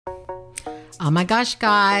Oh my gosh,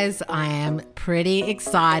 guys, I am pretty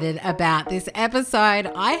excited about this episode.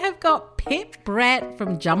 I have got Pip Brett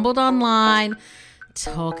from Jumbled Online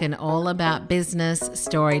talking all about business,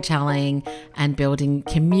 storytelling, and building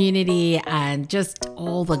community and just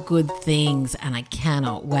all the good things. And I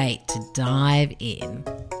cannot wait to dive in.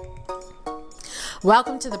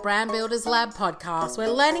 Welcome to the Brand Builders Lab podcast. We're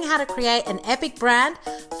learning how to create an epic brand,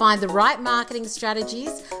 find the right marketing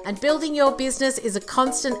strategies, and building your business is a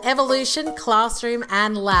constant evolution, classroom,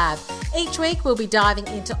 and lab. Each week, we'll be diving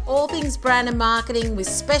into all things brand and marketing with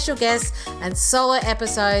special guests and solo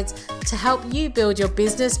episodes to help you build your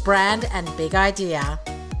business, brand, and big idea.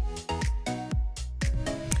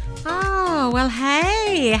 Oh, well,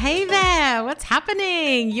 hey there. What's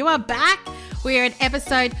happening? You are back. We're at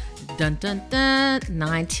episode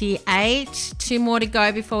 98. 2 more to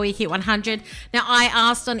go before we hit 100. Now, I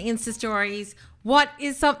asked on Insta Stories, what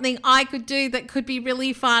is something I could do that could be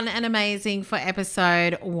really fun and amazing for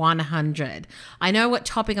episode 100? I know what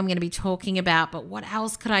topic I'm going to be talking about, but what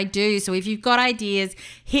else could I do? So if you've got ideas,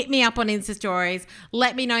 hit me up on Insta Stories.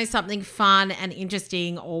 Let me know something fun and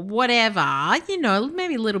interesting or whatever,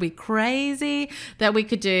 maybe a little bit crazy that we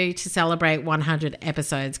could do to celebrate 100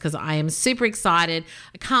 episodes, because I am super excited.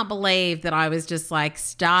 I can't believe that I was just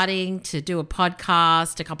starting to do a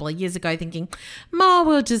podcast a couple of years ago thinking,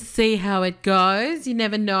 we'll just see how it goes. You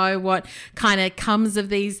never know what kind of comes of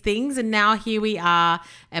these things. And now here we are,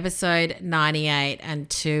 episode 98 and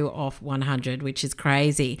 2 off 100, which is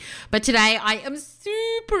crazy. But today I am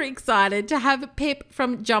super excited to have Pip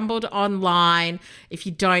from Jumbled Online. If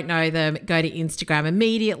you don't know them, go to Instagram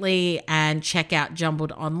immediately and check out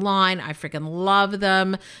Jumbled Online. I freaking love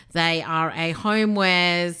them. They are a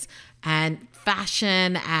homewares and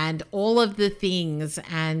fashion and all of the things,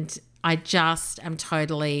 and I just am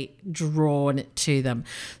totally drawn to them.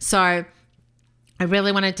 So I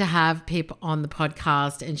really wanted to have Pip on the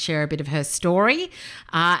podcast and share a bit of her story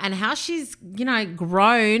and how she's,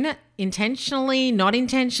 grown intentionally, not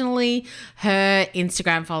intentionally, her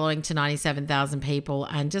Instagram following to 97,000 people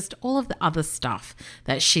and just all of the other stuff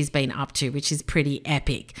that she's been up to, which is pretty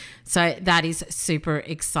epic. So that is super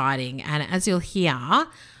exciting. And as you'll hear,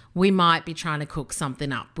 we might be trying to cook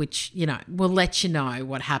something up, which, we'll let you know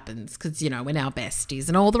what happens because, we're now besties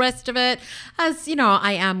and all the rest of it, as,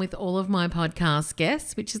 I am with all of my podcast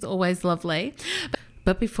guests, which is always lovely.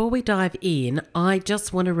 But before we dive in, I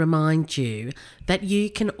just want to remind you that you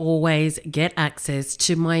can always get access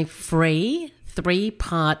to my free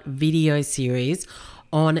 3-part video series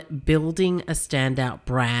on building a standout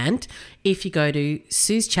brand. If you go to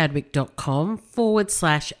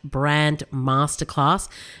susechadwick.com/brand masterclass,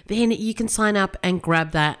 then you can sign up and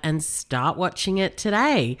grab that and start watching it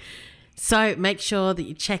today. So make sure that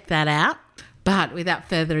you check that out. But without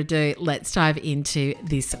further ado, let's dive into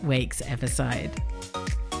this week's episode.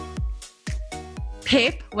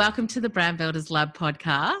 Pip, welcome to the Brand Builders Lab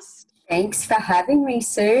podcast. Thanks for having me,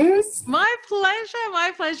 Suze. My pleasure.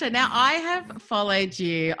 Now, I have followed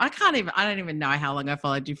you. I don't even know how long I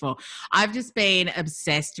followed you for. I've just been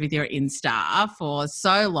obsessed with your Insta for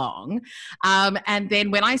so long. And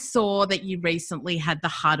then when I saw that you recently had the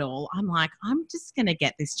huddle, I'm like, I'm just going to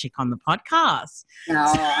get this chick on the podcast.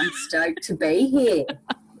 Oh, I'm stoked to be here.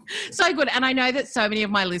 So good. And I know that so many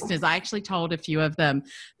of my listeners, I actually told a few of them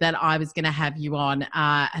that I was going to have you on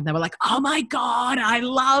and they were like, oh my God, I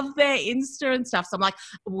love their Insta and stuff. So I'm like,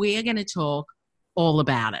 we're going to talk all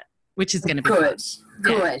about it, which is going to be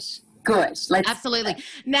good. Absolutely.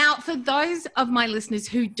 Now, for those of my listeners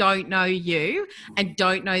who don't know you and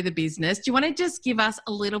don't know the business, do you want to just give us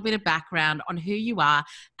a little bit of background on who you are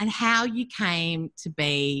and how you came to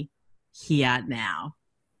be here now?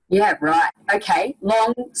 Yeah, right. Okay.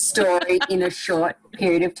 Long story in a short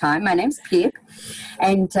period of time. My name's Pip,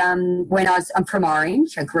 and I'm from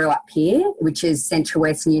Orange. I grew up here, which is Central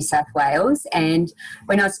West New South Wales. And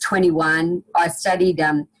when I was 21, I studied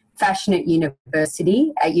fashion at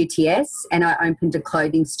university at UTS, and I opened a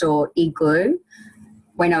clothing store, Igloo,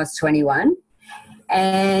 when I was 21.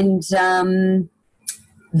 And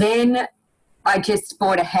then I just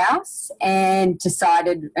bought a house and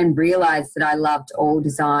decided and realised that I loved all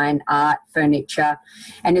design, art, furniture.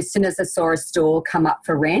 And as soon as I saw a store come up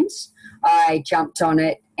for rent, I jumped on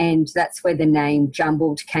it, and that's where the name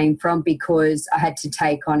Jumbled came from, because I had to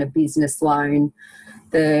take on a business loan,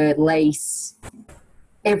 the lease,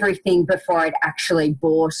 everything before I'd actually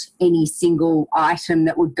bought any single item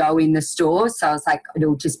that would go in the store. So I was like,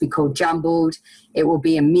 it'll just be called Jumbled. It will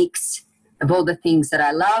be a mix of all the things that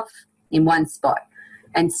I love in one spot.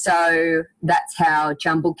 And so that's how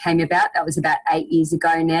Jumbled came about. That was about 8 years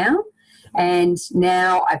ago now. And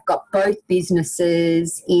now I've got both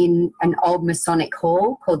businesses in an old Masonic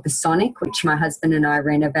hall called the Sonic, which my husband and I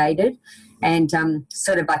renovated, and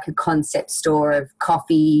sort of like a concept store of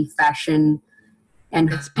coffee, fashion,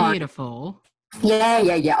 and It's beautiful. Yeah.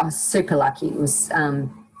 I was super lucky. It was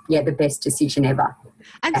the best decision ever.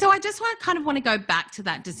 And so I just want to go back to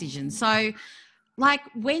that decision. So, like,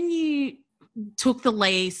 when you took the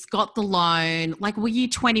lease, got the loan, like, were you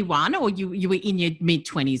 21 or you were in your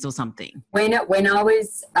mid-20s or something? When I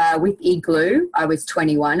was with Igloo, I was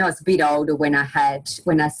 21. I was a bit older when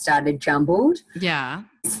I started Jumbled. Yeah.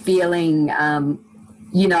 Feeling,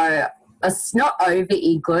 I was not over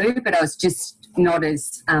Igloo, but I was just not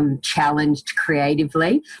as challenged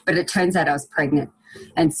creatively. But it turns out I was pregnant.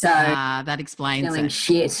 And so that explains feeling it.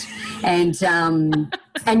 Shit. And then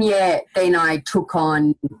I took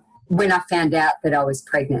on, when I found out that I was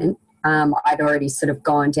pregnant, I'd already sort of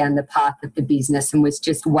gone down the path of the business and was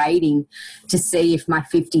just waiting to see if my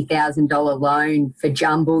 $50,000 loan for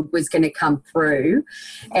Jumbled was going to come through.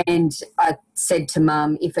 And I said to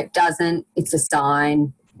Mum, if it doesn't, it's a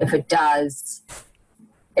sign. If it does,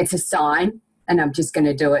 it's a sign. And I'm just going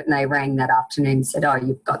to do it. And they rang that afternoon and said, oh,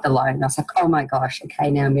 you've got the loan. I was like, oh, my gosh, okay,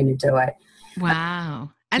 now I'm going to do it.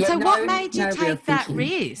 Wow. And so what made you take that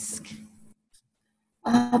risk?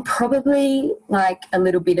 Probably like a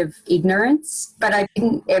little bit of ignorance, but I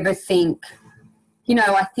didn't ever think,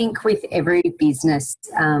 I think with every business,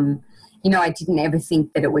 I didn't ever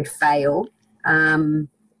think that it would fail. I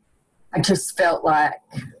just felt like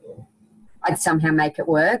I'd somehow make it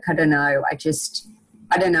work. I don't know.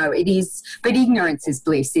 It is, but ignorance is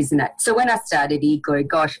bliss, isn't it? So when I started Igloo,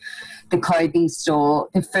 gosh, the clothing store,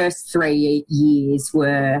 the first 3 years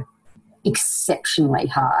were exceptionally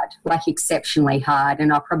hard.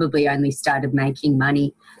 And I probably only started making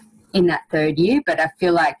money in that third year. But I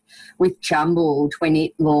feel like with Jumbled, when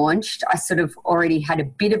it launched, I sort of already had a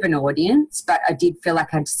bit of an audience, but I did feel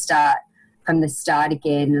like I'd start from the start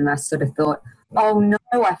again. And I sort of thought, oh no,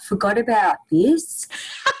 I forgot about this.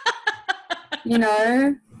 You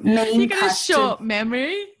got a short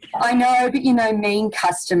memory. I know, but, mean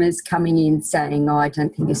customers coming in saying, oh, I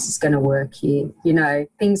don't think this is going to work here,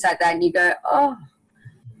 things like that. And you go, oh,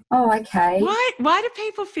 okay. Why do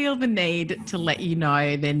people feel the need to let you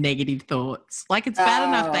know their negative thoughts? Like, it's bad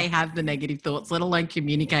enough they have the negative thoughts, let alone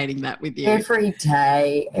communicating that with you. Every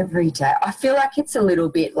day. I feel like it's a little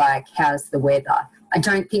bit like, how's the weather? I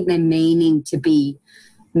don't think they're meaning to be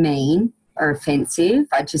mean or offensive.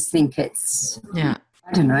 I just think it's, I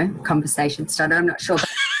don't know, conversation starter. I'm not sure. But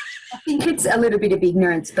I think it's a little bit of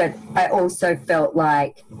ignorance, but I also felt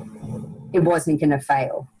like it wasn't going to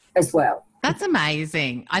fail as well. That's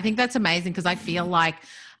amazing. I think that's amazing because I feel like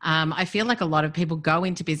a lot of people go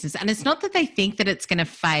into business and it's not that they think that it's going to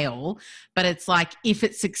fail, but it's like if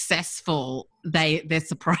it's successful, they're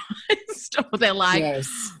surprised or they're like,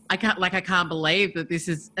 yes. I can't believe that this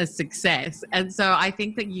is a success. And so I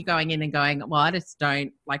think that you going in and going, well, I just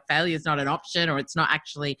don't, like, failure is not an option, or it's not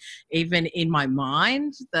actually even in my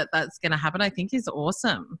mind that's going to happen, I think is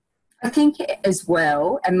awesome. I think as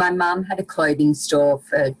well, and my mum had a clothing store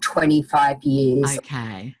for 25 years.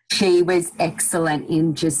 Okay. She was excellent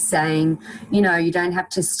in just saying, you don't have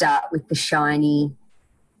to start with the shiny,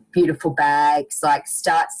 beautiful bags. Like,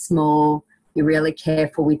 start small. You're really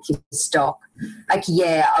careful with your stock. Like,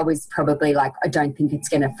 I was probably like, I don't think it's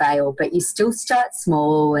going to fail, but you still start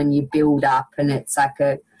small and you build up, and it's like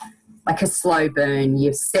a slow burn.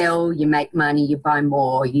 You sell, you make money, you buy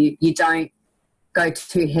more. You don't go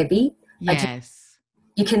too heavy. Yes.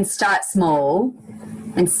 You can start small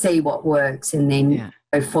and see what works and then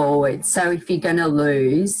go forward. So if you're going to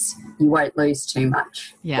lose, you won't lose too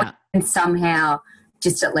much. Yeah. And somehow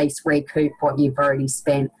just at least recoup what you've already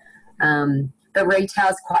spent. But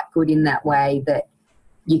retail's quite good in that way that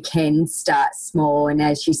you can start small, and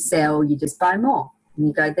as you sell, you just buy more and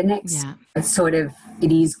you go the next. Yeah.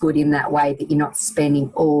 It is good in that way that you're not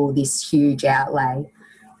spending all this huge outlay.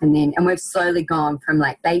 And we've slowly gone from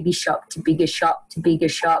like baby shop to bigger shop to bigger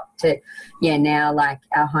shop to, now like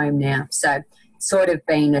our home now. So sort of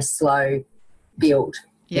been a slow build.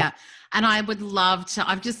 Yeah. And I would love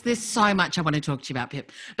to, there's so much I want to talk to you about,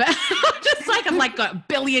 Pip, but I've got a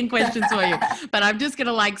billion questions for you, but I'm just going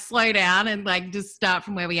to slow down and just start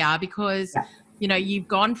from where we are because, you've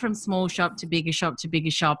gone from small shop to bigger shop to bigger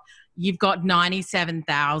shop. You've got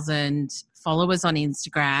 97,000 followers on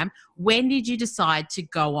Instagram. When did you decide to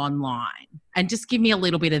go online? And just give me a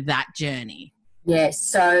little bit of that journey. Yeah,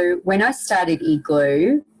 so when I started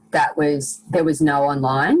Igloo, there was no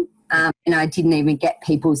online. And I didn't even get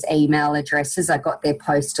people's email addresses. I got their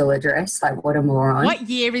postal address. Like, what a moron. What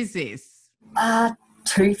year is this?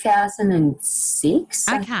 2006.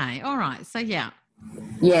 Okay. All right. So, yeah.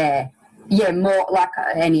 Yeah. Yeah, more like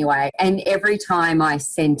anyway. And every time I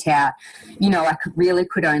sent out, I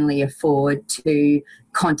could only afford to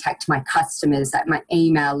contact my customers at my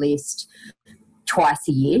email list twice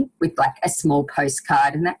a year with like a small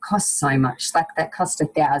postcard, and that cost so much. Like that cost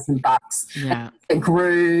 $1,000. Yeah. It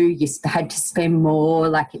grew. You had to spend more.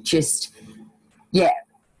 Like it just, yeah.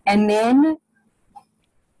 And then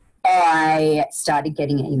I started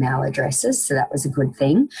getting email addresses, so that was a good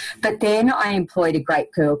thing. But then I employed a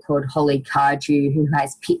great girl called Holly Cardew who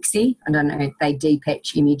has Pixie. I don't know if they deep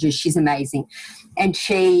etch images. She's amazing. And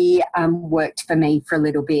she worked for me for a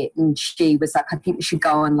little bit, and she was like, I think we should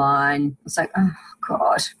go online. I was like, oh,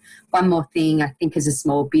 God, one more thing. I think as a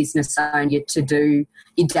small business owner, your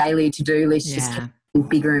daily to-do list just kept getting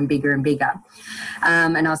bigger and bigger and bigger.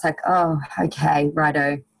 And I was like, oh, okay,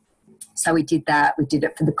 righto. So we did that. We did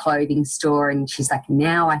it for the clothing store, and she's like,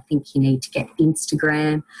 now I think you need to get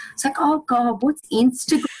Instagram. It's like, oh, God, what's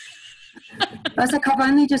Instagram? I was like, I've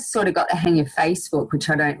only just sort of got the hang of Facebook, which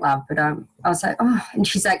I don't love, but I was like, oh, and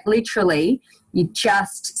she's like, literally, you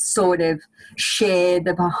just sort of share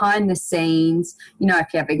the behind the scenes.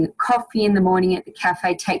 If you're having coffee in the morning at the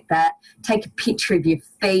cafe, take a picture of your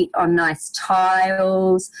feet on nice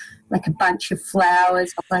tiles, like a bunch of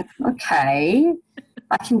flowers. I was like, okay,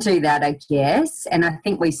 I can do that, I guess. And I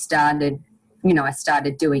think we started, I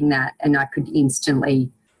started doing that, and I could instantly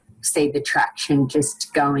see the traction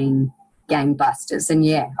just going gangbusters. And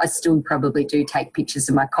yeah, I still probably do take pictures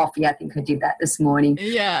of my coffee. I think I did that this morning.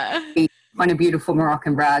 Yeah. On a beautiful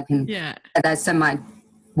Moroccan rug. And yeah. So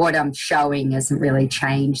what I'm showing hasn't really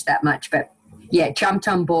changed that much. But yeah, jumped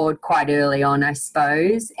on board quite early on, I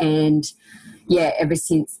suppose. And yeah, ever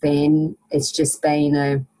since then, it's just been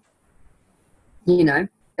a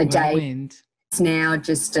day. Wind. It's now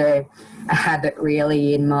just a habit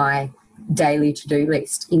really in my daily to-do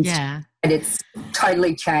list. Yeah. And it's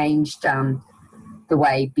totally changed the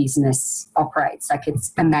way business operates. Like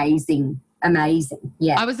it's amazing.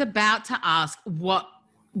 Yeah. I was about to ask what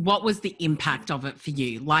was the impact of it for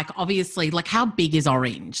you? Like obviously, like how big is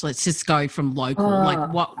Orange? Let's just go from local.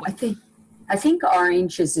 Like what? I think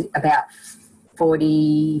Orange is about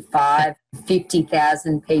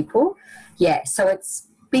 50,000 people. Yeah. So it's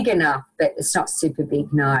big enough, but it's not super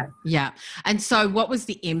big, no. Yeah. And so what was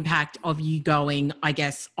the impact of you going, I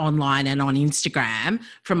guess, online and on Instagram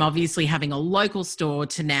from obviously having a local store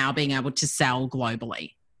to now being able to sell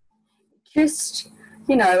globally? Just,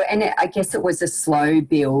 and I guess it was a slow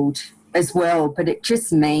build as well, but it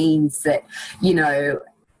just means that,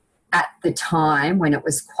 at the time when it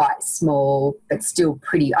was quite small but still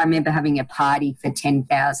pretty, I remember having a party for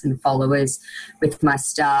 10,000 followers with my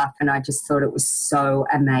staff, and I just thought it was so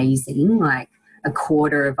amazing. Like a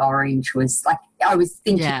quarter of Orange was like, I was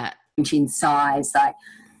thinking Orange in size, like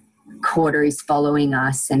quarter is following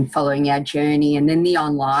us and following our journey. And then the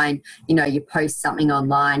online, you post something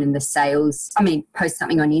online and post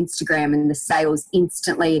something on Instagram and the sales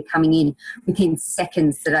instantly are coming in within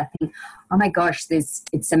seconds, that I think, oh my gosh,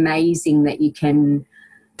 it's amazing that you can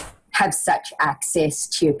have such access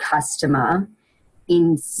to your customer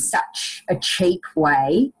in such a cheap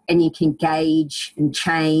way, and you can gauge and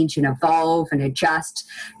change and evolve and adjust.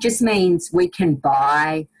 Just means we can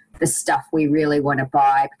buy the stuff we really want to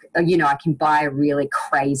buy. I can buy a really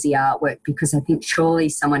crazy artwork because I think surely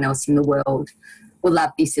someone else in the world will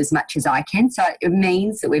love this as much as I can. So it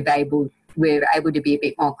means that we're able to be a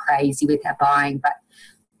bit more crazy with our buying. But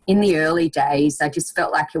in the early days, I just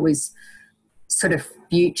felt like it was sort of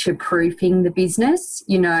future-proofing the business.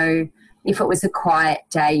 If it was a quiet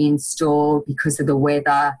day in store because of the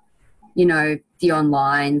weather, the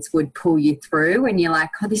onlines would pull you through, and you're like,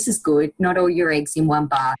 oh, this is good. Not all your eggs in one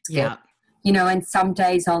basket. Yeah. And some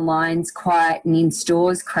days online's quiet and in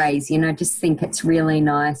store's crazy. And I just think it's really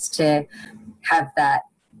nice to have that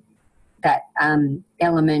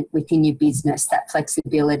element within your business, that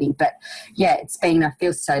flexibility. But yeah, I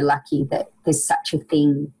feel so lucky that there's such a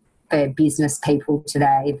thing for business people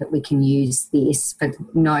today, that we can use this for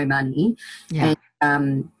no money. Yeah.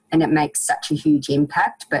 And it makes such a huge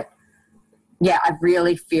impact. But yeah, I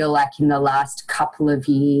really feel like in the last couple of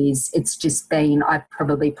years, it's just been, I've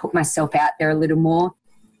probably put myself out there a little more,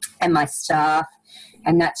 and my staff,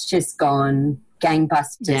 and that's just gone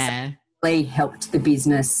gangbusters. Yeah. Really helped the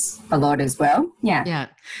business a lot as well. Yeah. Yeah.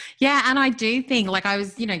 Yeah. And I do think, like I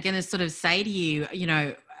was, going to sort of say to you,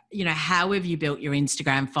 how have you built your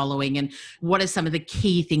Instagram following and what are some of the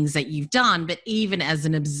key things that you've done? But even as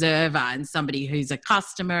an observer and somebody who's a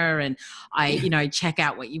customer, and I, check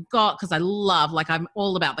out what you've got, because I love, I'm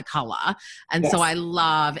all about the color. And so I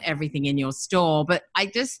love everything in your store. But I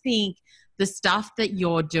just think the stuff that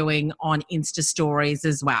you're doing on Insta stories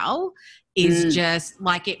as well is just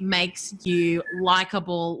it makes you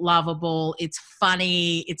likable, lovable. It's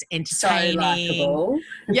funny. It's entertaining. So likable.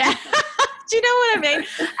 Yeah. Do you know what I mean?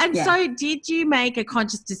 And so did you make a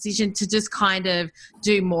conscious decision to just kind of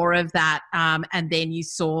do more of that, and then you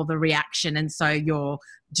saw the reaction and so you're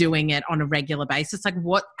doing it on a regular basis?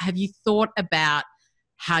 What have you thought about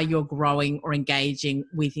how you're growing or engaging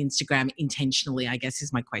with Instagram intentionally, I guess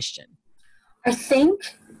is my question. I think,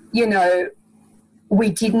 we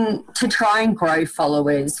didn't, to try and grow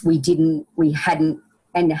followers, we hadn't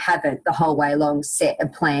and haven't the whole way along set a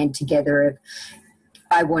plan together of,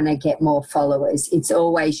 I want to get more followers. It's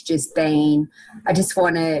always just been, I just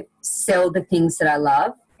want to sell the things that I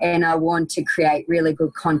love, and I want to create really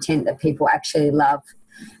good content that people actually love.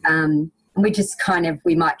 We just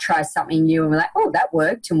we might try something new and we're like, oh, that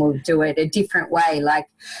worked, and we'll do it a different way.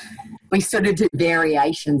 We sort of do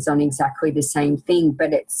variations on exactly the same thing,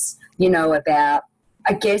 but it's, about,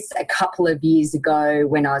 I guess, a couple of years ago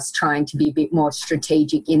when I was trying to be a bit more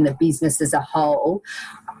strategic in the business as a whole,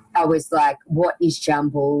 I was like, what is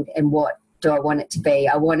Jumbled and what do I want it to be?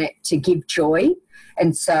 I want it to give joy.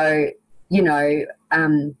 And so,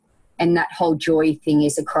 and that whole joy thing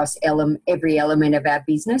is across every element of our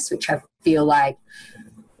business, which I feel like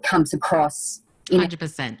comes across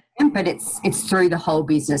 100%. But it's through the whole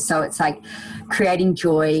business. So it's creating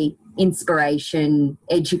joy, inspiration,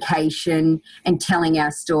 education, and telling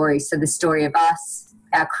our story. So the story of us,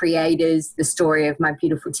 our creators, the story of my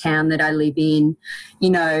beautiful town that I live in,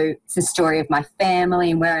 it's the story of my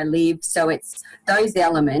family and where I live. So it's those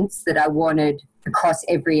elements that I wanted across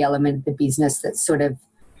every element of the business that's sort of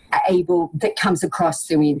that comes across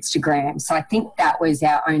through Instagram. So I think that was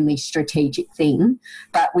our only strategic thing,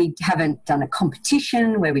 but we haven't done a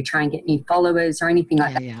competition where we try and get new followers or anything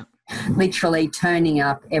like that. Yeah. Literally turning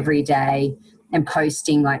up every day and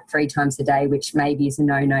posting 3 times a day, which maybe is a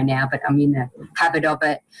no-no now, but I'm in the habit of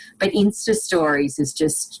it. But Insta Stories has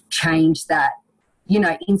just changed that.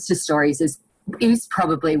 Insta Stories is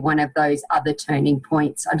probably one of those other turning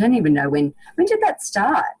points. I don't even know when did that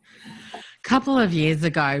start? Couple of years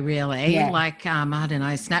ago, really. Yeah. I don't know,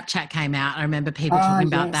 Snapchat came out. I remember people talking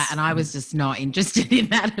about that, and I was just not interested in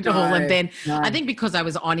that at all. And then I think because I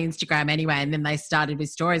was on Instagram anyway, and then they started with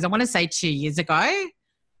stories, I want to say 2 years ago.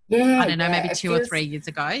 Yeah. I don't know, maybe 2 or 3 years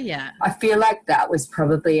ago. Yeah. I feel like that was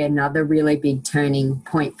probably another really big turning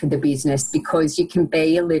point for the business, because you can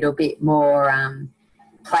be a little bit more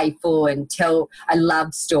playful and I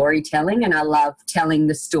love storytelling, and I love telling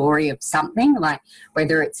the story of something,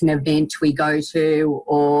 whether it's an event we go to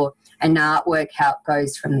or an artwork, how it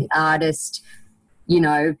goes from the artist,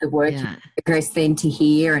 the work in progress then to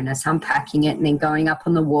here, and us unpacking it and then going up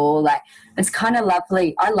on the wall. It's kind of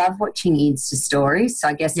lovely. I love watching Insta stories. So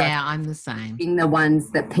I guess I'm the same. Being the ones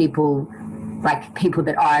that people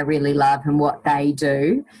that I really love and what they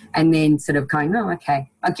do, and then sort of going, oh, okay,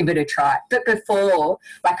 I'll give it a try. But before,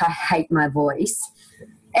 I hate my voice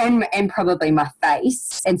and probably my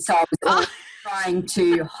face. And so I was always trying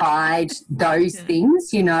to hide those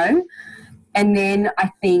things, And then I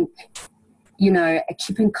think, a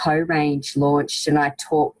Kip & Co range launched, and I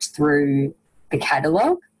talked through the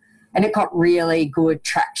catalogue, and it got really good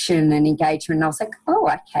traction and engagement. And I was like, oh,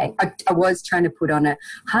 okay. I was trying to put on a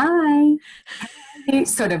hi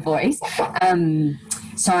sort of voice.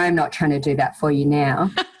 So I'm not trying to do that for you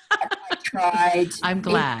now. I tried. I'm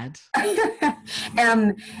glad.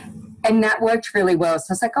 And that worked really well. So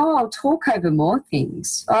I was like, oh, I'll talk over more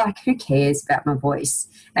things. Who cares about my voice?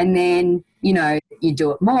 And then, you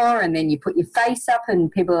do it more, and then you put your face up,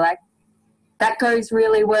 and people are like, that goes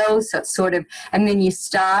really well. So it's sort of, and then your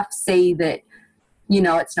staff see that,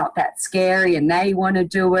 it's not that scary, and they want to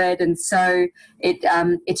do it. And so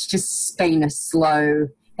it's just been a slow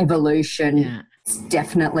evolution. Yeah. It's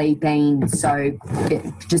definitely been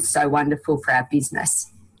just so wonderful for our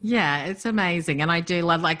business. Yeah, it's amazing. And I do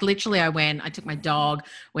love, literally I took my dog,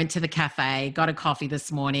 went to the cafe, got a coffee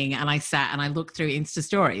this morning, and I sat and I looked through Insta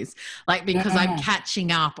stories, because I'm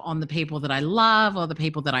catching up on the people that I love or the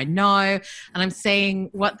people that I know, and I'm seeing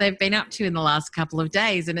what they've been up to in the last couple of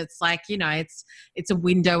days. And it's it's a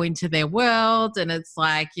window into their world, and it's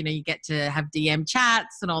you get to have DM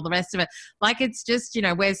chats and all the rest of it. It's just,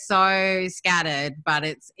 we're so scattered, but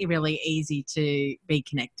it's really easy to be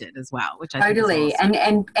connected as well, which I think is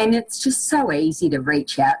awesome. And it's just so easy to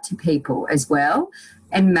reach out to people as well.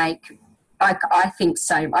 and make, I think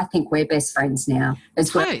so. I think we're best friends now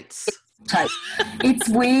as well. Totes. It's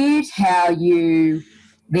weird how you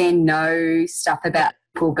then know stuff about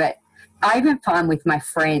people, but I even find with my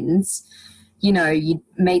friends, you know, you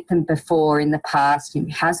meet them before in the past,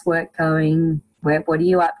 how's work going? What are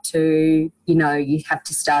you up to? You know, you have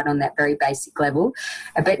to start on that very basic level.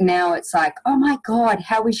 But now it's like, oh, my God,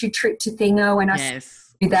 how was your trip to Thingo? And I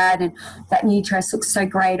do that, and that new dress looks so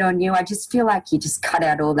great on you. I just feel like you just cut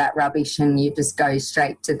out all that rubbish and you just go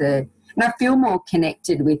straight to the – and I feel more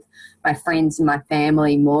connected with my friends and my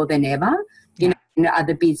family more than ever, you know, and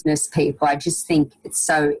other business people. I just think it's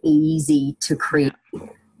so easy to create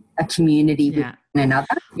a community with one another.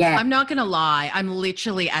 Yeah. I'm not going to lie. I'm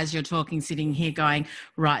literally, as you're talking, sitting here going,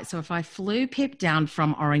 right, so if I flew Pip down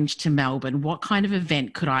from Orange to Melbourne, what kind of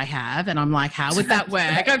event could I have? And I'm like, how would that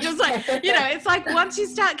work? I'm just like, you know, it's like once you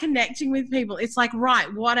start connecting with people, it's like,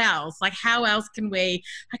 right, what else? Like, how else can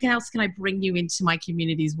I bring you into my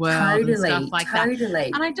community's world and stuff like that?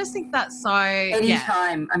 And I just think that's so,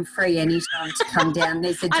 anytime. I'm free anytime to come down.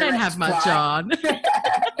 There's a direct I don't have much on.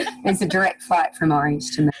 There's a direct flight from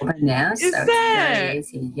Orange to Melbourne now. Is so there? It's very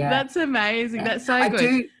easy. Yeah. That's amazing. That's so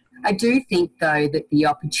good. I do think, though, that the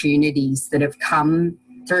opportunities that have come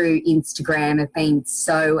through Instagram have been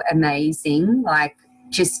so amazing. Like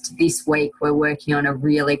just this week we're working on a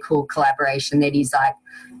really cool collaboration that is like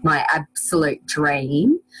my absolute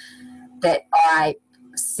dream, that I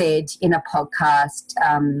said in a podcast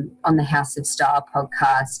on the House of Style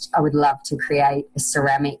podcast, I would love to create a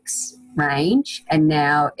ceramics range, and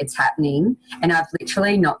now it's happening, and I've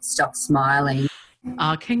literally not stopped smiling.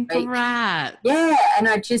 Oh, congrats. Yeah, and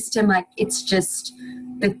I just am like, it's just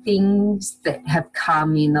the things that have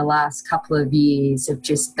come in the last couple of years have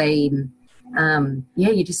just been,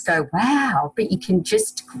 you just go, wow, but you can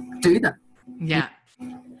just do them. Yeah.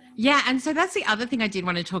 Yeah, and so that's the other thing I did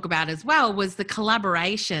want to talk about as well was the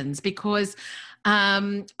collaborations, because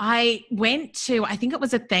I went to, I think it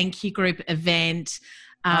was a Thank You Group event.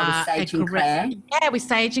 With Sage and Claire. Yeah, with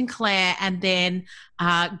Sage and Claire, and then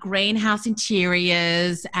Greenhouse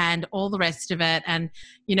Interiors and all the rest of it. And,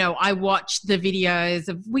 you know, I watched the videos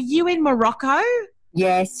of, were you in Morocco?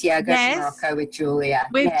 Yes, I go to Morocco with Julia.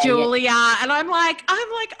 Julia. And I'm like,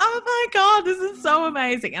 oh my God, this is so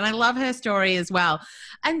amazing. And I love her story as well.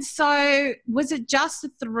 And so was it just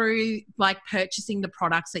through like purchasing the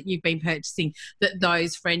products that you've been purchasing that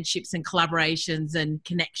those friendships and collaborations and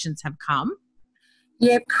connections have come?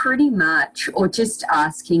 Yeah, pretty much. Or just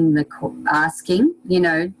asking, you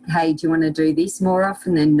know, hey, do you want to do this? More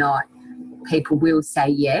often than not, people will say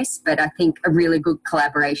yes. But I think a really good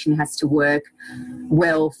collaboration has to work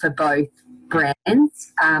well for both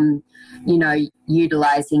brands, you know,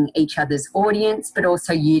 utilising each other's audience, but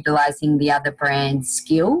also utilising the other brand's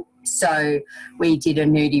skill. So we did a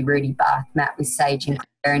Nudie Rooty bath mat with Sage and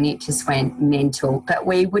Claire, and it just went mental. But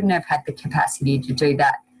we wouldn't have had the capacity to do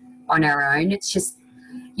that on our own. It's just,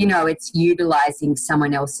 you know, it's utilising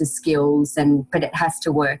someone else's skills, but it has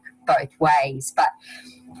to work both ways. But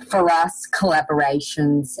for us,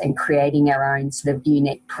 collaborations and creating our own sort of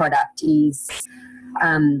unique product is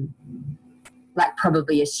like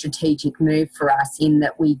probably a strategic move for us, in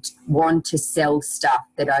that we want to sell stuff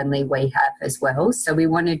that only we have as well. So we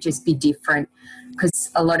want to just be different, because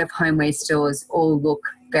a lot of homeware stores all look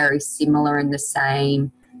very similar and the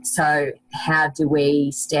same. So how do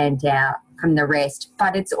we stand out from the rest?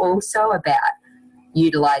 But it's also about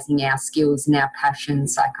utilising our skills and our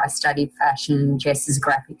passions. Like I studied fashion, Jess is a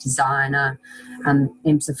graphic designer,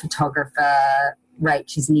 Em's a photographer,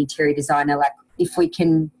 Rach is an interior designer. Like if we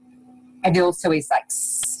can, it also is like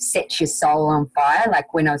sets your soul on fire.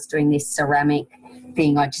 Like when I was doing this ceramic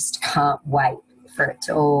thing, I just can't wait for it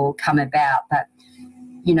to all come about. But,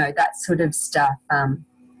 you know, that sort of stuff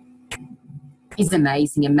is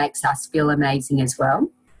amazing and makes us feel amazing as well.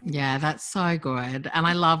 Yeah, that's so good. And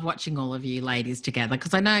I love watching all of you ladies together,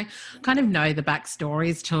 because I know the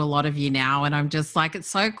backstories to a lot of you now, and I'm just like, it's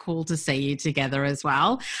so cool to see you together as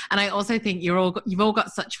well. And I also think you've all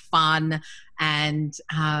got such fun and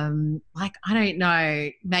like, I don't know,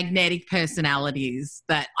 magnetic personalities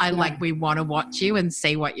that we want to watch you and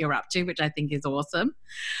see what you're up to, which I think is awesome.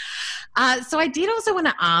 So I did also want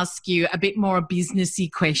to ask you a bit more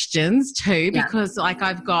businessy questions too, because like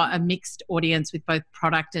I've got a mixed audience with both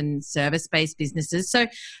product and service-based businesses. So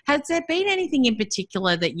has there been anything in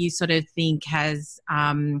particular that you sort of think has,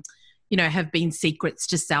 have been secrets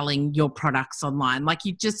to selling your products online? Like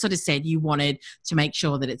you just sort of said you wanted to make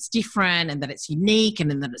sure that it's different and that it's unique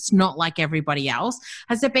and that it's not like everybody else.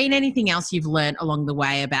 Has there been anything else you've learned along the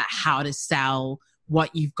way about how to sell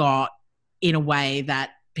what you've got in a way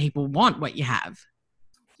that people want what you have?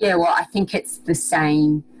 Yeah, well, I think it's the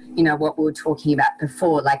same, what we were talking about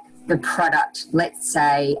before, like the product, let's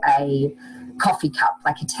say a coffee cup,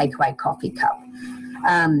 like a takeaway coffee cup.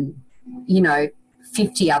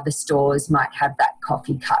 50 other stores might have that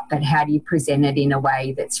coffee cup, but how do you present it in a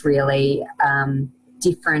way that's really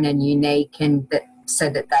different and unique, and so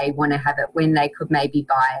that they want to have it when they could maybe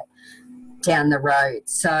buy it down the road?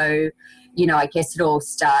 So, I guess it all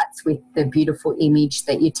starts with the beautiful image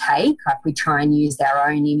that you take. Like, we try and use our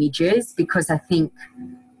own images, because I think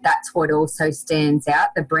that's what also stands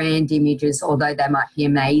out. The brand images, although they might be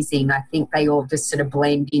amazing, I think they all just sort of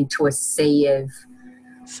blend into a sea of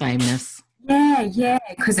sameness. Yeah,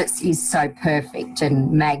 because it is so perfect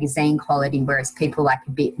and magazine quality, whereas people like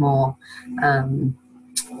a bit more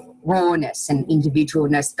rawness and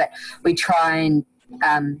individualness. But we try and,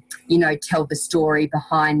 tell the story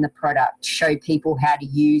behind the product, show people how to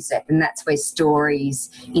use it. And that's where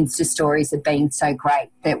Insta stories have been so great,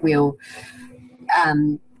 that we'll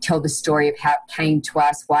tell the story of how it came to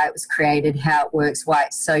us, why it was created, how it works, why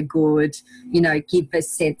it's so good, give a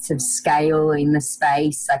sense of scale in the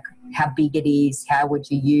space, like how big it is, how would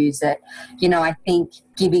you use it. I think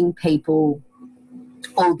giving people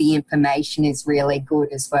all the information is really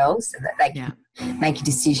good as well, so that they can make a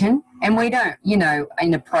decision. And we don't, in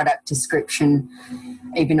a product description,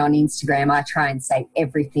 even on Instagram, I try and say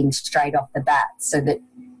everything straight off the bat, so that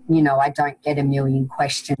I don't get a million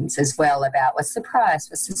questions as well about what's the price,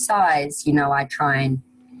 what's the size. I try and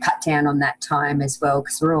cut down on that time as well,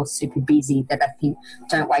 because we're all super busy, that I think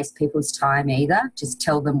don't waste people's time either. Just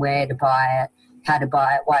tell them where to buy it, how to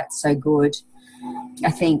buy it, why it's so good.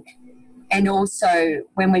 I think, and also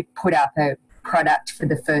when we put up a product for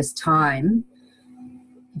the first time,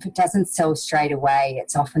 if it doesn't sell straight away,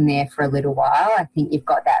 it's often there for a little while. I think you've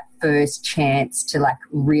got that first chance to like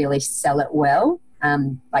really sell it well.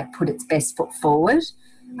 Put its best foot forward.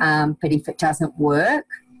 But if it doesn't work,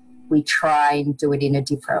 we try and do it in a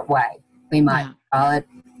different way. We might pile it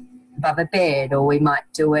above a bed, or we might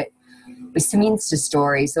do it with some Insta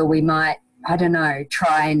stories, or we might,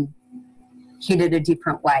 try and hit it a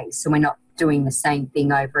different way. So we're not doing the same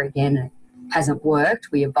thing over again. It hasn't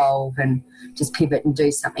worked, we evolve and just pivot and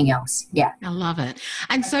do something else. Yeah. I love it.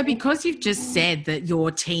 And so because you've just said that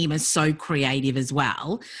your team is so creative as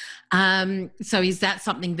well, so is that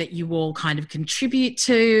something that you all kind of contribute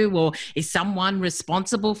to, or is someone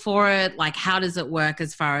responsible for it? Like, how does it work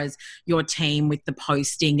as far as your team with the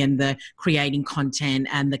posting and the creating content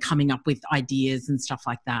and the coming up with ideas and stuff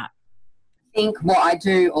like that? I think I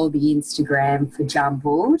do all the Instagram for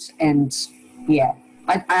Jumbled, and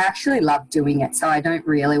I actually love doing it, so I don't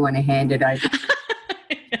really want to hand it over.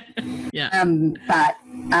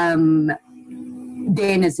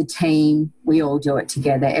 Then as a team, we all do it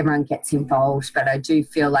together. Everyone gets involved, but I do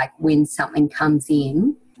feel like when something comes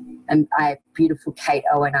in, and beautiful Kate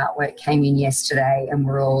Owen artwork came in yesterday, and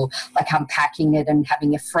we're all like unpacking it and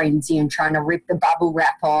having a frenzy and trying to rip the bubble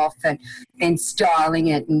wrap off and then styling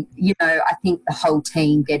it. And, I think the whole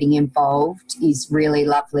team getting involved is really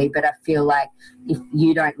lovely, but I feel like if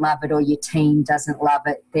you don't love it or your team doesn't love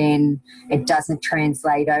it, then it doesn't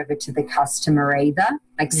translate over to the customer either.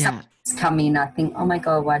 Like something's come in, I think, oh my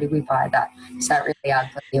God, why did we buy that? Is that really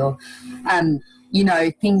ugly? Or,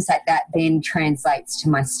 things like that then translates to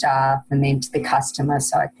my staff and then to the customer.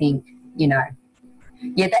 So I think,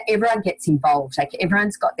 that everyone gets involved. Like,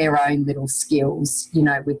 everyone's got their own little skills,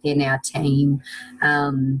 within our team.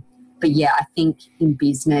 But I think in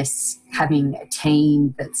business, having a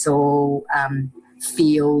team that's all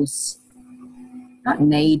feels not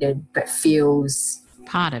needed, but feels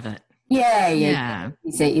part of it. Yeah.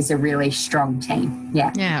 Is a really strong team.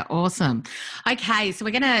 Yeah. Yeah, awesome. Okay, so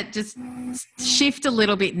we're going to just shift a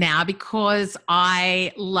little bit now, because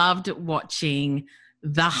I loved watching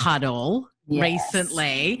The Huddle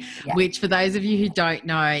recently, which, for those of you who don't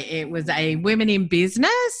know, it was a women in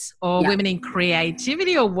business or women in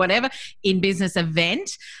creativity or whatever in business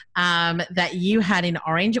event that you had in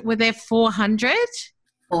Orange. Were there 400?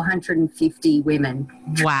 450 women.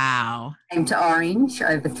 Wow. Came to Orange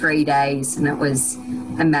over 3 days, and it was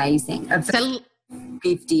amazing. Of the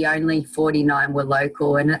 50, only 49 were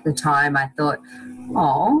local, and at the time I thought,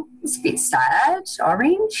 oh, it's a bit sad,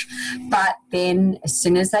 Orange. But then as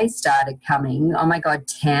soon as they started coming, oh my God,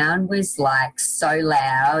 town was like so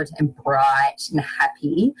loud and bright and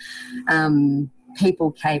happy.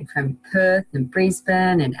 People came from Perth and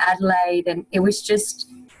Brisbane and Adelaide, and it was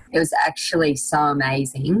actually so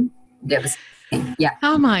amazing. Yeah.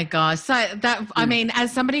 Oh my gosh. So that, I mean,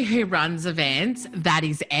 as somebody who runs events, that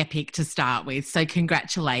is epic to start with. So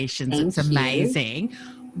congratulations. It's amazing.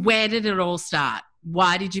 Where did it all start?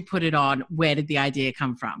 Why did you put it on? Where did the idea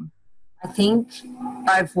come from? I think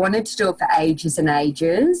I've wanted to do it for ages and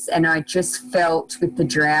ages, and I just felt with the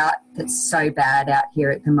drought that's so bad out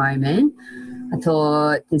here at the moment, I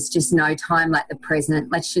thought there's just no time like the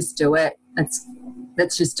present. Let's just do it. Let's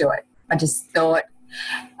just do it. I just thought,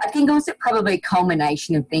 I think also probably a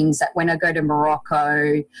culmination of things that when I go to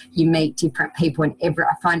Morocco, you meet different people, and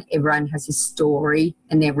I find everyone has a story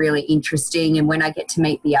and they're really interesting. And when I get to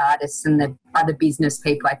meet the artists and the other business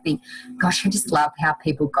people, I think, gosh, I just love how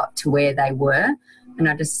people got to where they were. And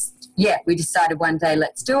we decided one day,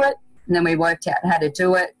 let's do it. And then we worked out how to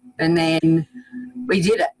do it, and then we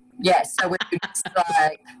did it. Yeah, so we were just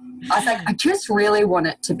I was like, I just really want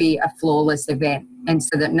it to be a flawless event, and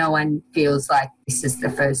so that no one feels like this is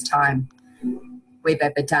the first time we've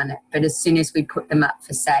ever done it. But as soon as we put them up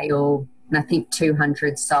for sale, and I think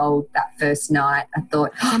 200 sold that first night, I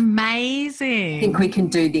thought, amazing. I think we can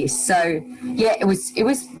do this. So, yeah, it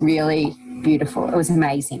was really beautiful. It was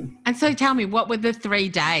amazing. And so tell me, what were the 3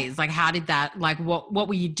 days? Like, how did that, like, what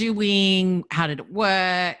were you doing? How did it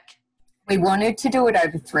work? We wanted to do it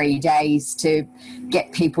over 3 days to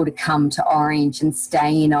get people to come to Orange and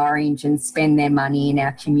stay in Orange and spend their money in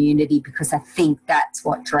our community, because I think that's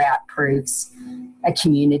what drought proves a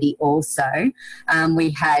community also.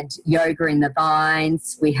 We had yoga in the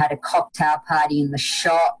vines. We had a cocktail party in the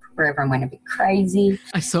shop where everyone went a bit crazy.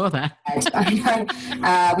 I saw that.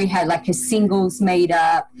 We had like a singles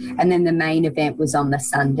meetup, and then the main event was on the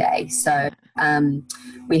Sunday. So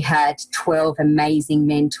we had 12 amazing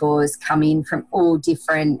mentors come in from all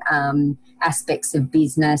different aspects of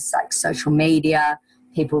business, like social media,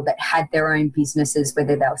 people that had their own businesses,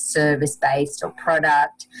 whether they were service-based or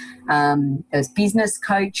product. There was business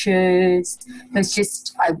coaches.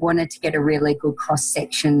 I wanted to get a really good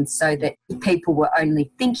cross-section so that people were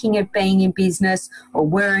only thinking of being in business or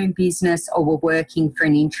were in business or were working for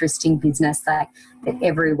an interesting business, like that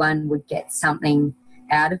everyone would get something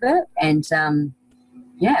out of it. And,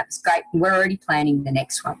 it was great. We're already planning the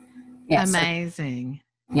next one. Yeah, amazing.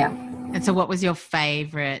 Yeah. And so what was your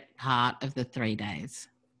favourite part of the 3 days?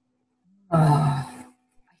 Oh, I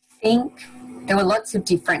think there were lots of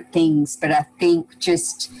different things, but I think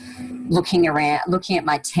just looking at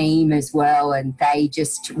my team as well, and they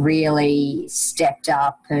just really stepped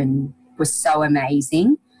up and was so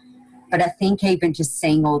amazing. But I think even just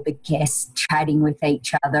seeing all the guests chatting with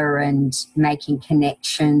each other and making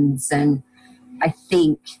connections, and I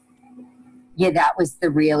think, that was the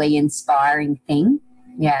really inspiring thing.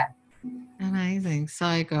 Yeah. Amazing.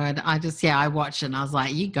 So good. I watched it and I was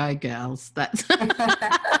like, you go girls. That's,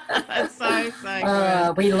 that's so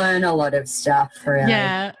good. We learn a lot of stuff. Really.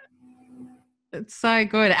 Yeah. It's so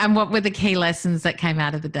good. And what were the key lessons that came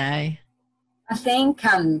out of the day? I think,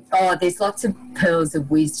 there's lots of pearls of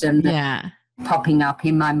wisdom that popping up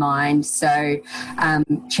in my mind. So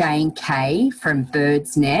Jane Kay from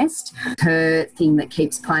Bird's Nest, her thing that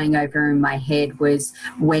keeps playing over in my head was,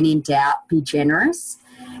 when in doubt, be generous.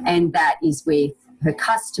 And that is with her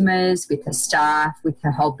customers, with her staff, with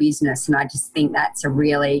her whole business. And I just think that's a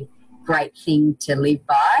really great thing to live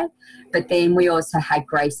by. But then we also had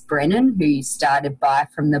Grace Brennan, who started Buy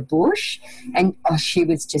from the Bush. And she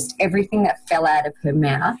was just, everything that fell out of her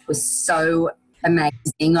mouth was so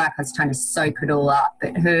amazing. Like, I was trying to soak it all up.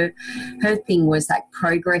 But her thing was like,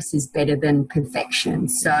 progress is better than perfection.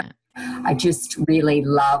 So I just really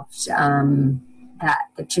loved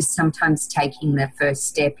that just sometimes taking the first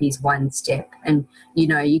step is one step, and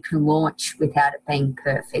you can launch without it being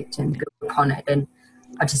perfect and build upon it. And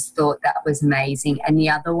I just thought that was amazing. And the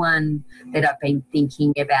other one that I've been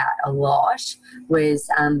thinking about a lot was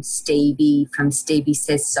Stevie from Stevie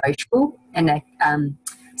Says Social, and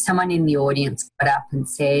someone in the audience got up and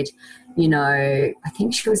said, I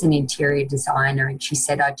think she was an interior designer, and she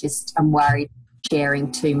said, I'm worried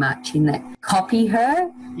sharing too much in that copy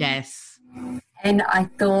her. Yes. And I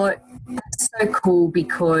thought, that's so cool,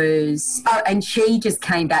 because, and she just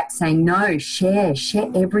came back saying, no, share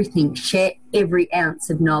everything, share every ounce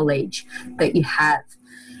of knowledge that you have,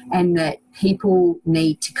 and that people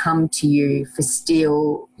need to come to you for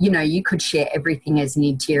still, you could share everything as an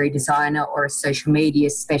interior designer or a social media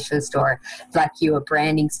specialist or like you, a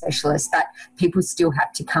branding specialist, but people still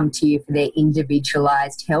have to come to you for their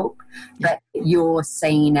individualized help. But you're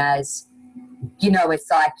seen as,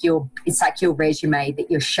 it's like your resume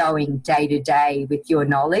that you're showing day to day with your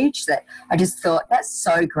knowledge. That I just thought, that's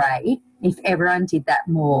so great. If everyone did that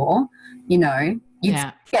more, you'd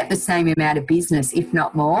get the same amount of business, if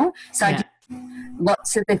not more. So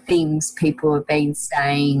lots of the things people have been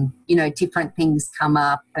saying, different things come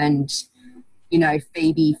up, and you know,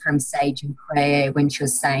 Phoebe from Sage and Claire, when she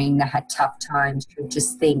was saying they had tough times, she would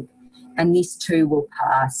just think, and this too will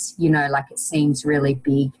pass, you know, like it seems really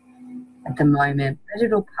big at the moment, but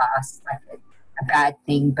it'll pass, like a bad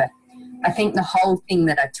thing. But I think the whole thing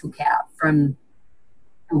that I took out from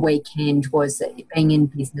the weekend was that being in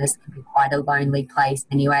business can be quite a lonely place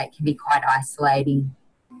anyway. It can be quite isolating.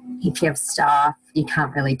 If you have staff, you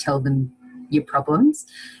can't really tell them your problems,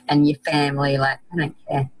 and your family, like, I don't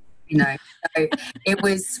care, you know. So it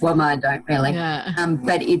was, well, mine don't really. Yeah.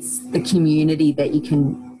 But it's the community that you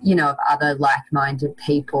can, you know, of other like-minded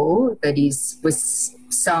people that was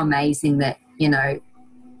so amazing that, you know,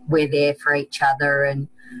 we're there for each other, and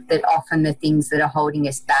that often the things that are holding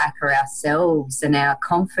us back are ourselves and our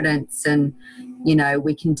confidence, and, you know,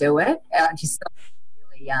 we can do it. I just thought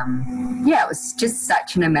really, it was just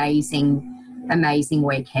such an amazing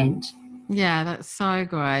weekend. Yeah, that's so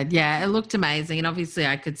good. Yeah, it looked amazing. And obviously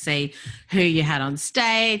I could see who you had on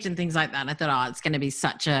stage and things like that. And I thought, oh, it's going to be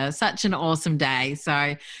such an awesome day.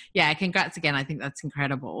 So, yeah, congrats again. I think that's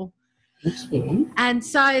incredible. Thank you. And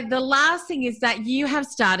so the last thing is that you have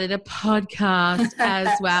started a podcast as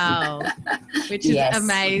well, which is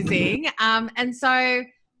amazing. And so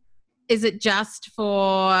was it just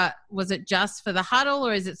for the huddle,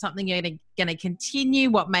 or is it something you're going to continue?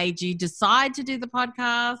 What made you decide to do the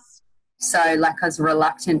podcast? So, like, I was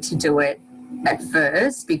reluctant to do it at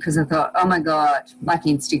first because I thought, oh, my God, like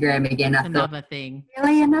Instagram again. Another thing.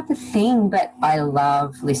 Really another thing, but I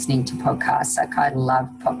love listening to podcasts. Like, I love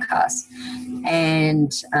podcasts.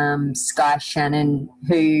 And Skye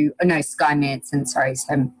Manson, sorry, is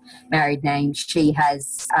her married name. She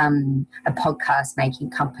has a podcast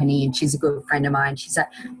making company, and she's a good friend of mine. She's like,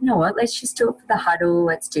 you know what, let's just do it for the huddle.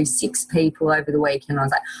 Let's do 6 people over the weekend. I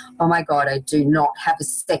was like, oh my God, I do not have a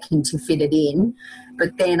second to fit it in.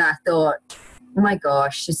 But then I thought, oh my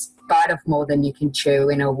gosh, just bite off more than you can chew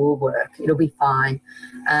and it will work. It'll be fine.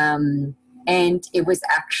 And it was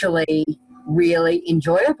actually really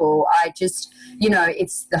enjoyable. I just, you know,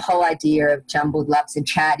 it's the whole idea of Jumbled Loves a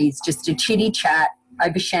Chat is just a chitty chat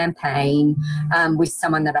over champagne with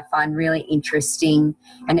someone that I find really interesting,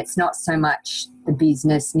 and it's not so much the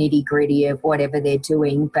business nitty gritty of whatever they're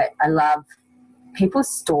doing, but I love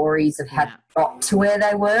people's stories of how they got to where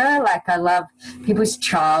they were. Like, I love people's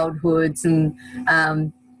childhoods and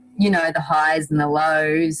you know, the highs and the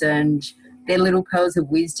lows and their little pearls of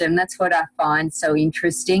wisdom. That's what I find so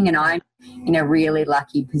interesting, and I'm in a really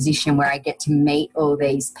lucky position where I get to meet all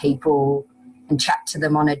these people and chat to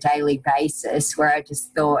them on a daily basis, where I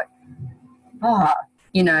just thought, oh,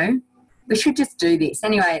 you know, we should just do this.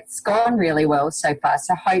 Anyway, it's gone really well so far.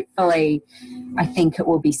 So hopefully I think it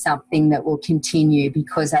will be something that will continue,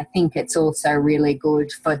 because I think it's also really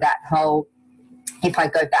good for that whole, if I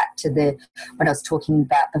go back to what I was talking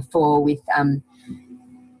about before with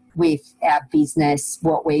our business,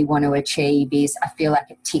 what we want to achieve is, I feel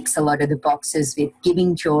like it ticks a lot of the boxes with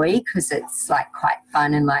giving joy, because it's like quite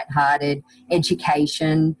fun and lighthearted,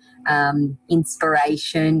 education,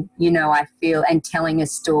 inspiration, you know, I feel, and telling a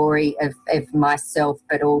story of myself,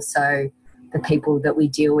 but also the people that we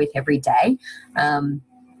deal with every day.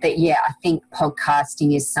 But yeah, I think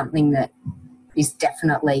podcasting is something that is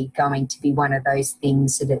definitely going to be one of those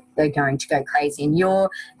things that they're going to go crazy. And you're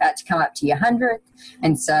about to come up to your 100th.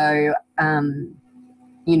 And so,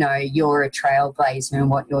 you know, you're a trailblazer in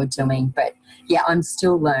what you're doing. But, yeah, I'm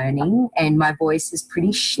still learning, and my voice is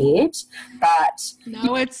pretty shit. But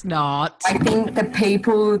no, it's not. I think the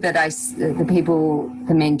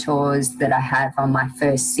mentors that I have on my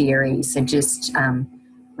first series are just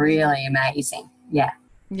really amazing. Yeah.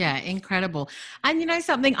 Yeah, incredible. And you know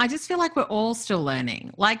something, I just feel like we're all still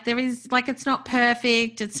learning. Like, there is, like, it's not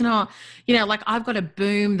perfect. It's not, you know, like, I've got a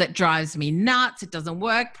boom that drives me nuts. It doesn't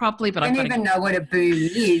work properly, but I don't even know what a boom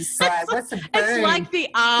is. Like, what's a boom? It's like the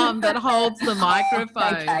arm that holds the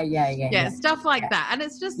microphone. Okay, yeah. Stuff like that. And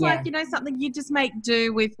it's just like, you know, something you just make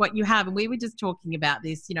do with what you have. And we were just talking about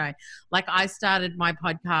this, you know, like, I started my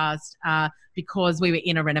podcast because we were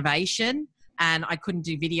in a renovation, and I couldn't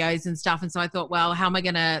do videos and stuff. And so I thought, well, how am I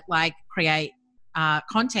going to, like, create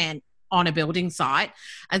content on a building site?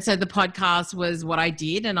 And so the podcast was what I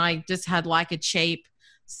did. And I just had, like, a cheap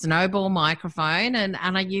Snowball microphone, and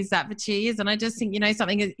I used that for 2 years. And I just think, you know,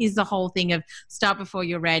 something is the whole thing of start before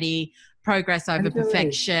you're ready, progress over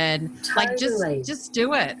perfection. Like just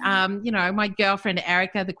do it. You know, my girlfriend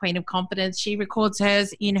Erica, the Queen of Confidence, she records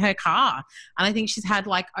hers in her car, and I think she's had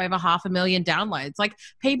like over 500,000 downloads. Like,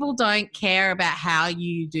 people don't care about how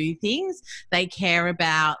you do things; they care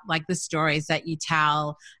about like the stories that you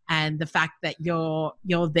tell and the fact that you're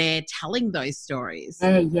there telling those stories.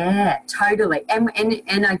 Yeah, totally.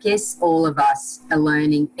 And I guess all of us are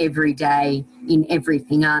learning every day in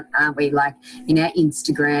everything, aren't we? Like in our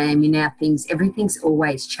Instagram, in our things, everything's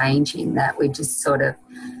always changing. That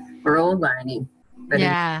we're all learning. But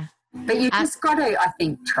but you just got to, I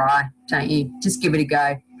think, try, don't you? Just give it a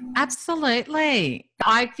go. Absolutely.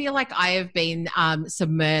 I feel like I have been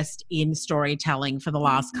submersed in storytelling for the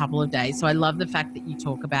last couple of days. So I love the fact that you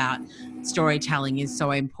talk about storytelling is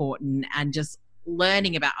so important, and just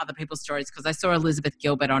learning about other people's stories, because I saw Elizabeth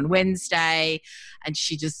Gilbert on Wednesday and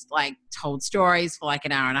she just like told stories for like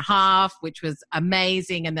an hour and a half, which was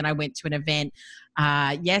amazing. And then I went to an event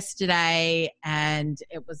yesterday, and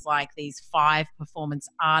it was like these 5 performance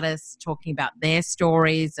artists talking about their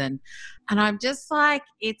stories, and I'm just like,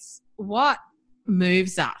 it's what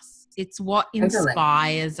moves us, it's what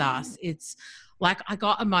inspires us. It's like, I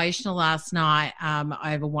got emotional last night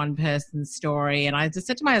over one person's story, and I just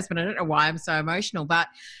said to my husband, I don't know why I'm so emotional, but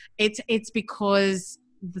it's because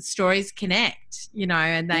the stories connect, you know,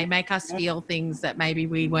 and they make us feel things that maybe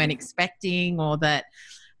we weren't expecting, or that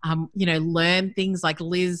you know, learn things. Like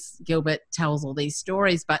Liz Gilbert tells all these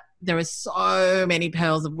stories, but there are so many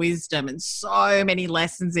pearls of wisdom and so many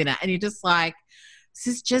lessons in it. And you're just like, this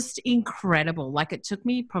is just incredible. Like, it took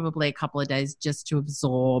me probably a couple of days just to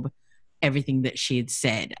absorb everything that she had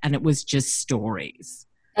said. And it was just stories.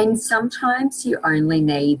 And sometimes you only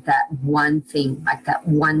need that one thing, like that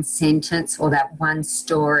one sentence or that one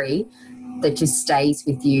story that just stays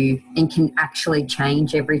with you and can actually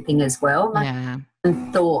change everything as well. Like,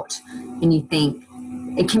 thought, and you think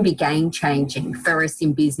it can be game changing for us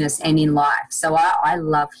in business and in life. So I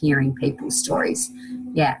love hearing people's stories.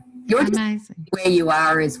 Yeah. You're amazing where you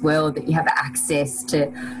are as well, that you have access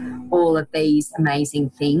to all of these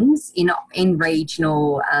amazing things. In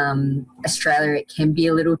regional Australia, it can be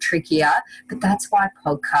a little trickier, but that's why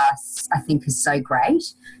podcasts, I think, are so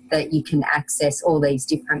great, that you can access all these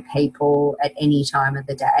different people at any time of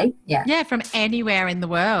the day. Yeah, from anywhere in the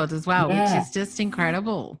world as well, which is just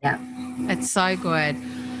incredible. Yeah, it's so good.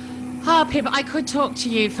 Oh, Pip, I could talk to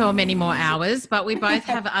you for many more hours, but we both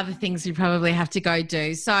have other things we probably have to go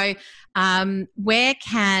do. So where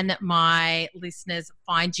can my listeners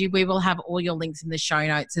find you? We will have all your links in the show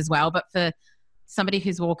notes as well. But for somebody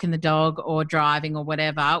who's walking the dog or driving or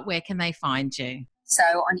whatever, where can they find you? So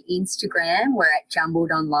on Instagram, we're at Jumbled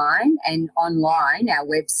Online, and online, our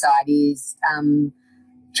website is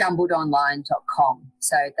jumbledonline.com.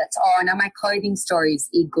 So that's on. And my clothing store is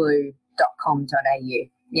igloo.com.au.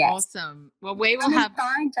 Yes. Awesome. Well, we will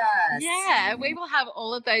find us. Yeah, we will have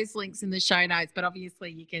all of those links in the show notes, but obviously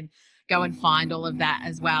you can go and find all of that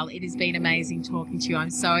as well. It has been amazing talking to you. I'm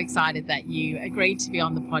so excited that you agreed to be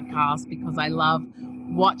on the podcast, because I love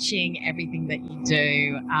watching everything that you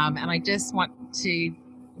do. And I just want to, you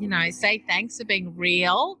know, say thanks for being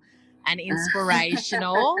real and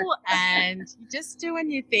inspirational and just doing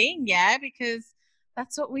your thing, because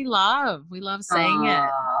that's what we love. We love saying it.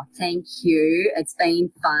 Thank you. It's been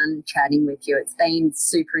fun chatting with you. It's been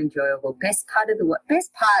super enjoyable. Best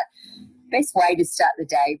way to start the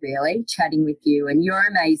day, really, chatting with you. And you're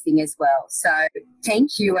amazing as well. So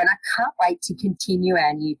thank you. And I can't wait to continue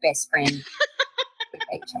our new best friend with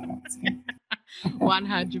each other.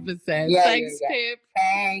 100%. Thanks, Pip.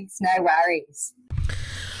 Thanks. No worries.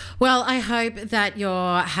 Well, I hope that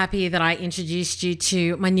you're happy that I introduced you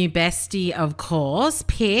to my new bestie, of course,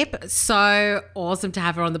 Pip. So awesome to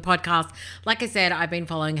have her on the podcast. Like I said, I've been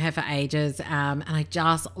following her for ages, and I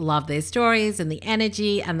just love their stories and the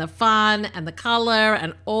energy and the fun and the color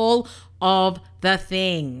and all of the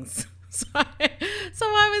things. So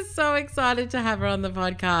I was so excited to have her on the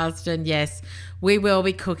podcast. And yes, we will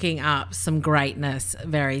be cooking up some greatness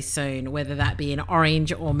very soon, whether that be in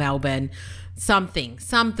Orange or Melbourne.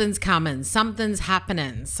 Something's coming, something's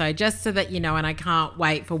happening. So just so that you know, and I can't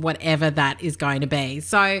wait for whatever that is going to be.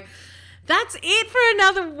 So that's it for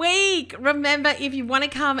another week. Remember, if you want to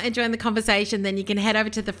come and join the conversation, then you can head over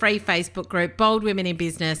to the free Facebook group, Bold Women in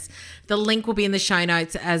Business. The link will be in the show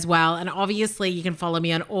notes as well. And obviously you can follow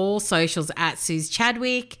me on all socials at Suze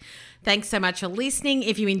Chadwick. Thanks so much for listening.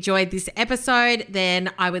 If you enjoyed this episode, then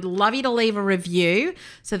I would love you to leave a review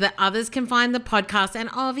so that others can find the podcast, and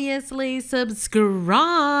obviously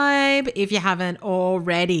subscribe if you haven't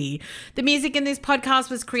already. The music in this podcast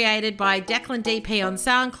was created by Declan DP on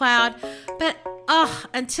SoundCloud, but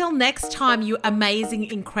Until next time, you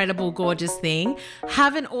amazing, incredible, gorgeous thing,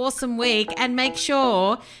 have an awesome week and make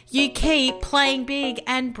sure you keep playing big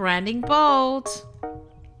and branding bold.